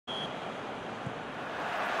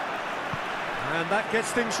And that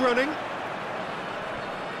gets things running.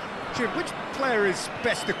 Jim, which player is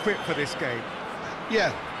best equipped for this game?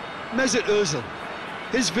 Yeah, Mesut Özil.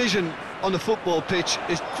 His vision on the football pitch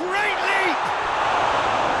is... Great leap!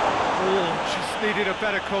 Oh, just needed a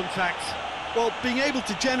better contact. Well, being able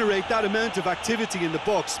to generate that amount of activity in the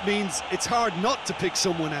box means it's hard not to pick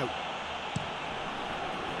someone out.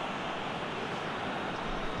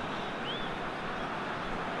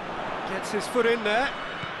 Gets his foot in there.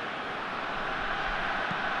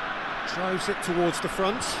 Drives it towards the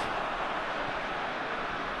front.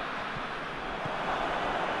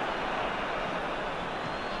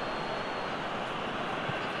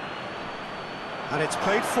 And it's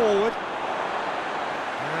played forward.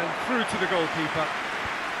 And through to the goalkeeper.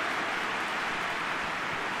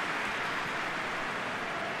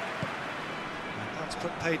 And that's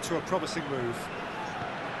put paid to a promising move.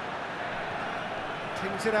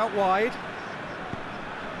 Pings it out wide.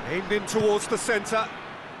 Aimed in towards the centre.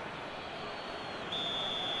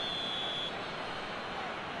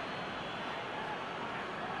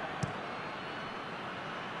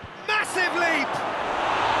 Massive leap!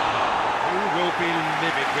 He will be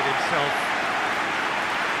livid with himself.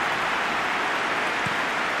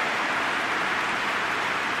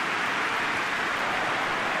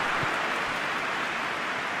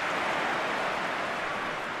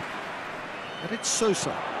 And it's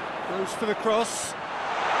Sosa. Goes for the cross.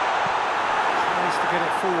 Tries to get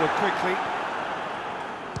it forward quickly.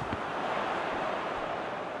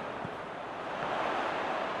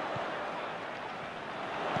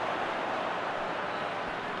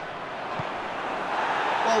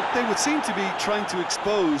 Well, they would seem to be trying to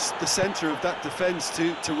expose the centre of that defence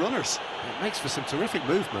to runners. It makes for some terrific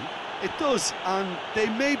movement. It does, and they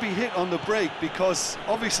may be hit on the break because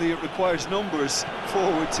obviously it requires numbers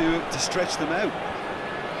forward to stretch them out.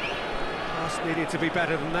 Pass needed to be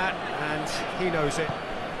better than that, and he knows it.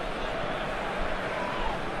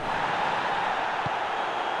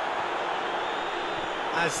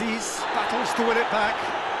 Aziz battles to win it back.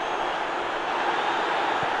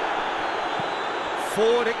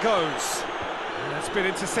 Forward it goes. And that's been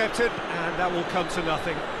intercepted, and that will come to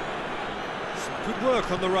nothing. Some good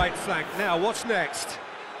work on the right flank. Now, what's next?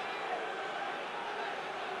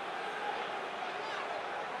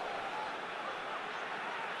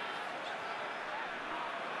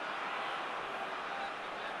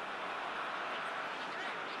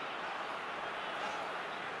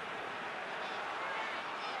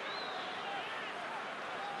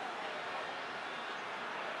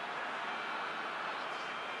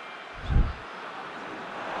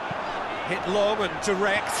 Hit long and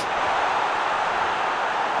direct.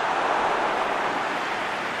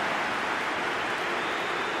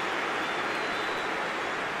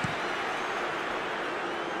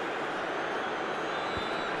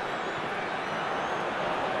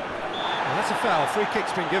 Well, that's a foul. Free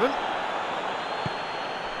kick's been given.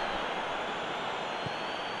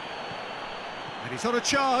 And he's on a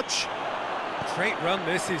charge. Great run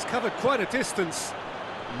this, he's covered quite a distance.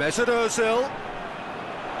 Mesut Özil.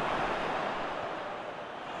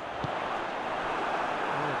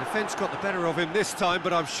 Defence got the better of him this time,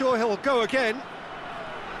 but I'm sure he'll go again.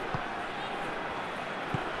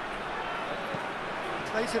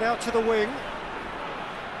 Plays it out to the wing.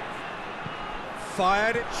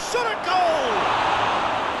 Fired it, shot at goal!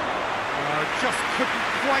 Just couldn't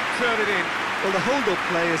quite turn it in. Well, the hold-up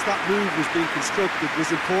play as that move was being constructed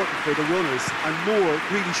was important for the runners, and more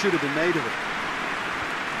really should have been made of it.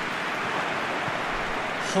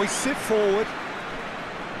 Hoists it forward.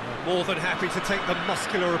 More than happy to take the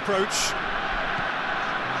muscular approach.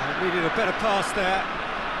 Needed a better pass there.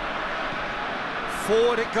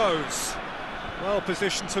 Forward it goes. Well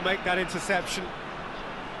positioned to make that interception.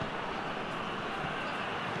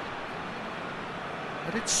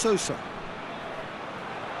 And it's Sosa.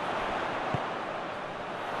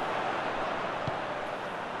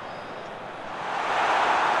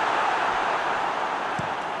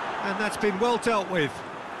 And that's been well dealt with.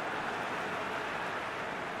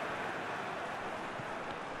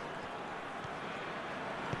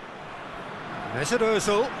 Mesut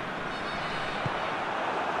Özil.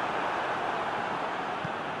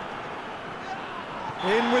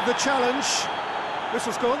 In with the challenge.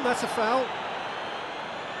 Whistle's gone, that's a foul.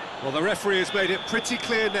 Well, the referee has made it pretty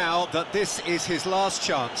clear now that this is his last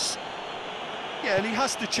chance. Yeah, and he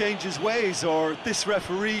has to change his ways, or this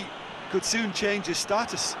referee could soon change his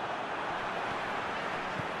status.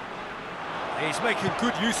 He's making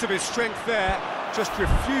good use of his strength there, just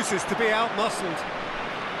refuses to be out-muscled.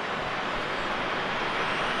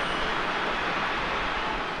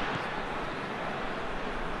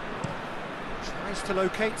 Tries to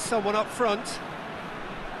locate someone up front.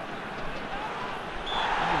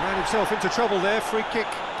 He ran himself into trouble there, free kick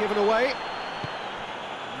given away.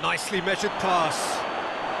 Nicely measured pass.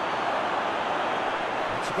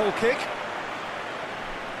 It's a goal kick.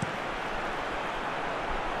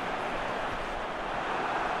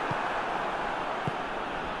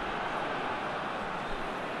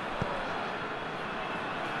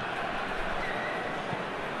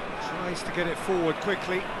 Tries to get it forward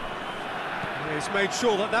quickly. He's made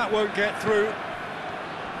sure that that won't get through.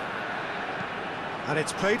 And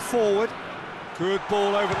it's played forward. Good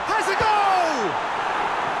ball over. Has a goal!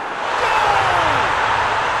 Goal!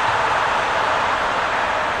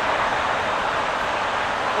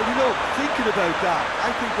 Well, you know, thinking about that,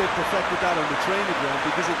 I think they perfected that on the training ground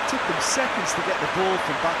because it took them seconds to get the ball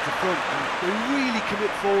from back to front. And they really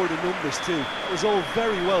commit forward in numbers too. It was all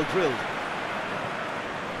very well drilled.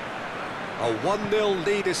 A 1-0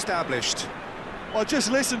 lead established. Well,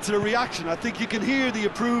 just listen to the reaction. I think you can hear the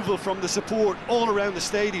approval from the support all around the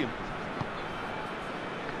stadium.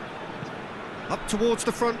 Up towards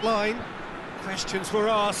the front line. Questions were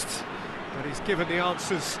asked, but he's given the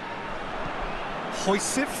answers.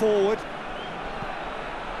 Hoists it forward.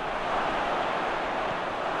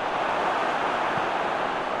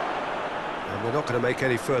 And we're not going to make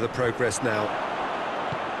any further progress now.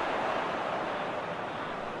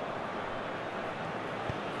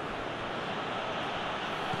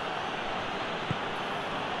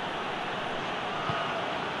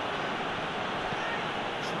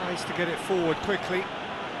 Tries to get it forward quickly.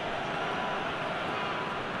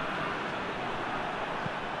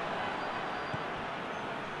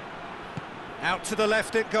 Out to the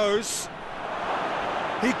left it goes.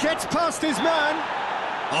 He gets past his man.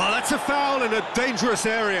 Oh, that's a foul in a dangerous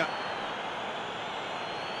area.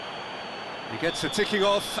 He gets a ticking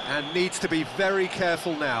off and needs to be very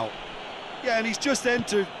careful now. Yeah, and he's just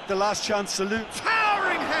entered the last chance salute.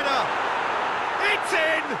 Towering header! It's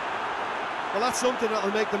in! Well, that's something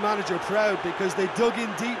that'll make the manager proud because they dug in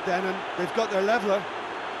deep then and they've got their leveller.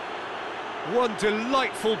 One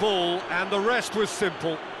delightful ball and the rest was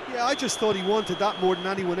simple. Yeah, I just thought he wanted that more than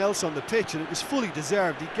anyone else on the pitch and it was fully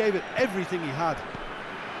deserved. He gave it everything he had.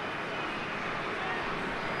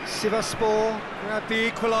 SİVASSPOR grabbed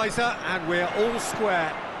the equaliser and we're all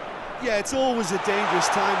square. Yeah, it's always a dangerous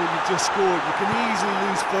time when you've just scored. You can easily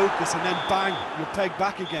lose focus and then bang, you're pegged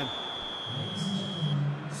back again.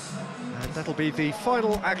 And that'll be the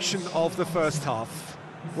final action of the first half.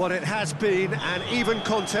 What it has been an even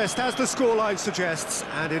contest, as the scoreline suggests,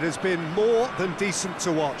 and it has been more than decent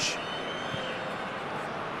to watch.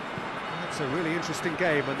 It's a really interesting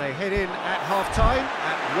game, and they head in at half-time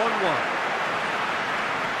at 1-1.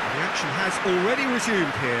 The action has already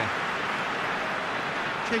resumed here.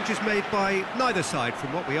 Changes made by neither side,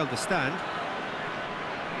 from what we understand.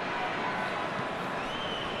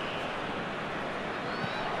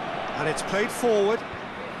 And it's played forward.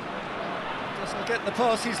 Doesn't get the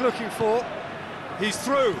pass he's looking for. He's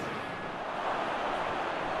through.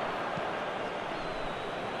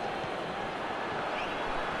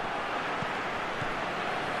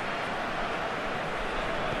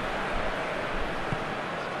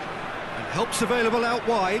 And help's available out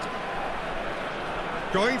wide.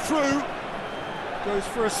 Going through. Goes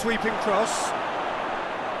for a sweeping cross.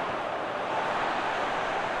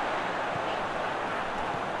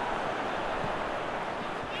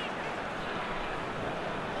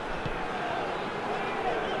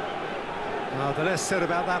 The less said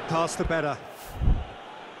about that pass, the better.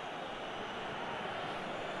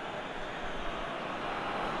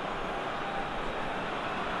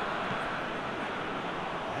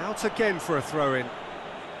 Out again for a throw-in.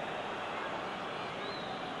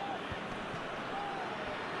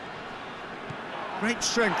 Great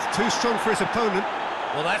strength, too strong for his opponent.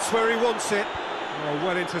 Well, that's where he wants it. Oh,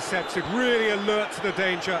 well intercepted, really alert to the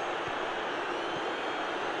danger.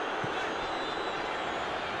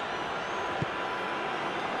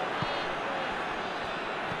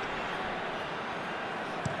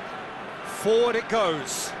 Forward it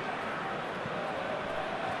goes.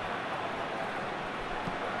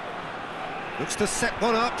 Looks to set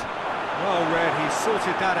one up. Well read, he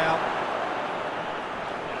sorted that out.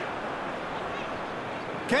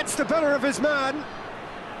 Gets the better of his man.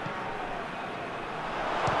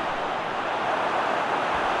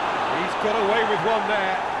 He's got away with one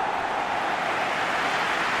there.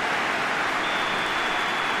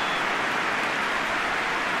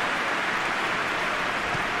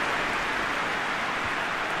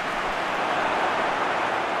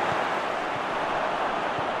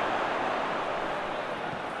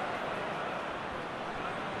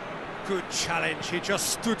 Good challenge, he just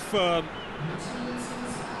stood firm.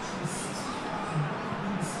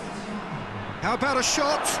 How about a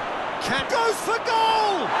shot? Goes for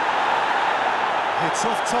goal! It's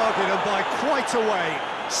off target and by quite a way.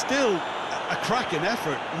 Still a cracking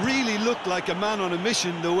effort. Really looked like a man on a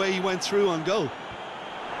mission the way he went through on goal.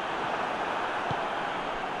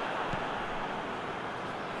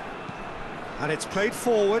 And it's played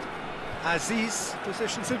forward. Aziz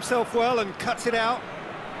positions himself well and cuts it out.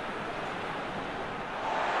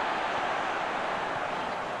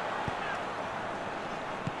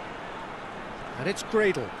 And it's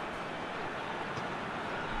Gradle.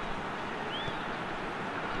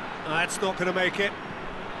 That's not going to make it.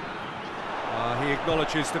 He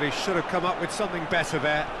acknowledges that he should have come up with something better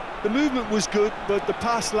there. The movement was good, but the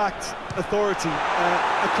pass lacked authority,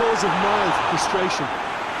 a cause of mild frustration.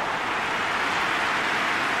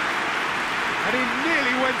 And he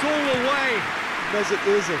nearly went all the way. Mesut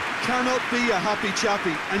Özil cannot be a happy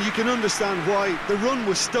chappy, and you can understand why. The run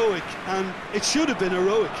was stoic, and it should have been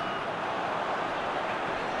heroic.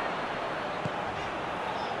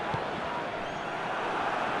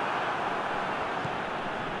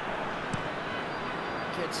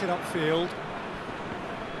 Gets it upfield.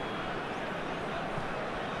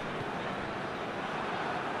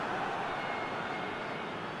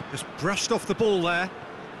 Just brushed off the ball there.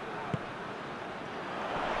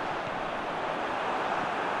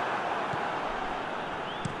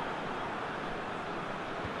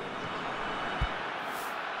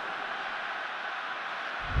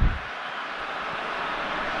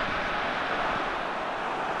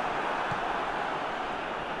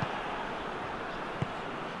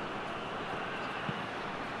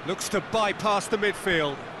 Looks to bypass the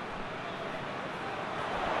midfield.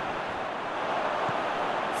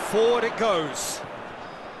 Forward it goes.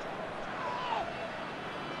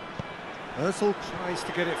 Özil tries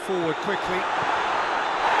to get it forward quickly.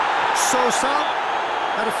 Sosa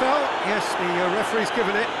had a foul. Yes, the referee's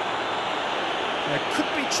given it. There could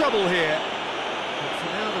be trouble here. But for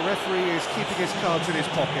now, the referee is keeping his cards in his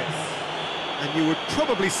pocket. And you would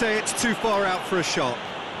probably say it's too far out for a shot.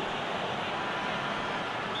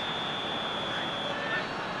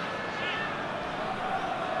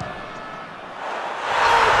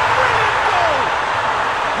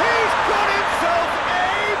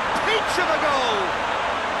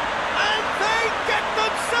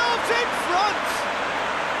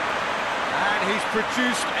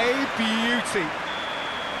 Produced a beauty.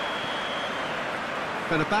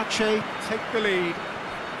 Fenerbahçe take the lead.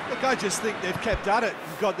 Look, I just think they've kept at it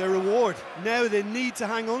and got their reward. Now they need to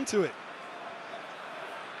hang on to it.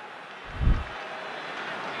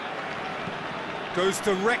 Goes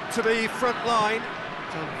direct to the front line.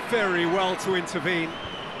 Done very well to intervene.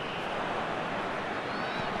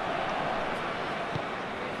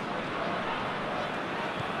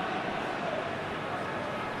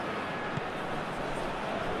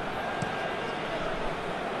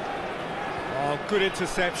 Good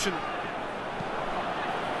interception.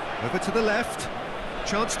 Over to the left.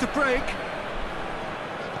 Chance to break.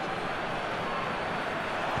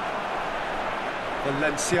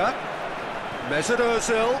 Valencia. Mesut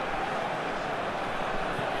Özil.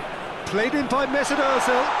 Played in by Mesut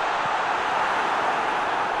Özil.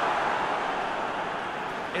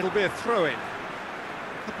 It'll be a throw-in.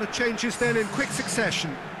 Couple of changes then in quick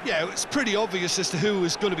succession. Yeah, it's pretty obvious as to who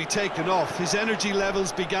was going to be taken off. His energy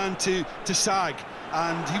levels began to sag,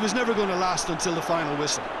 and he was never going to last until the final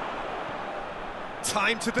whistle.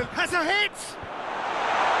 Time to has a hit!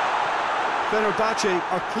 Fenerbahçe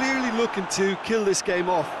are clearly looking to kill this game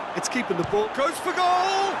off. It's keeping the ball. Goes for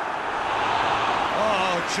goal!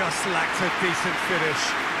 Oh, just lacked a decent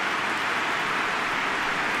finish.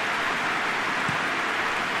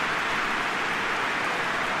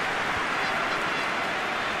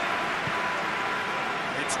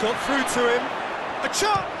 Got through to him. A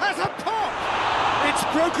chance has a pop. It's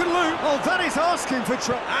broken loose. Oh, that is asking for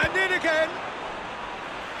trouble. And in again.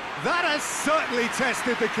 That has certainly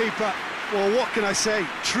tested the keeper. Well, what can I say?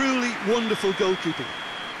 Truly wonderful goalkeeping.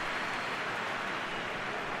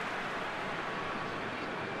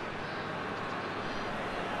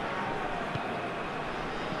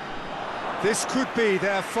 This could be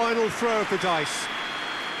their final throw of the dice.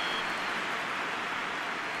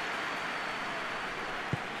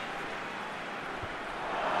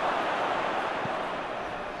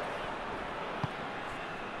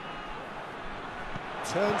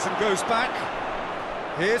 Turns and goes back.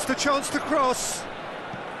 Here's the chance to cross.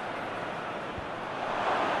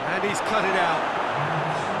 And he's cut it out.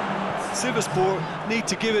 SİVASSPOR need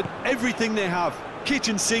to give it everything they have,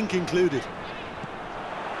 kitchen sink included.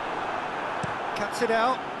 Cuts it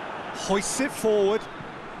out. hoists it forward.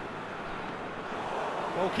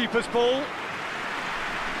 Goalkeeper's ball.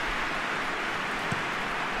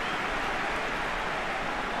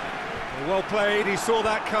 Well played, he saw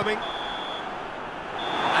that coming.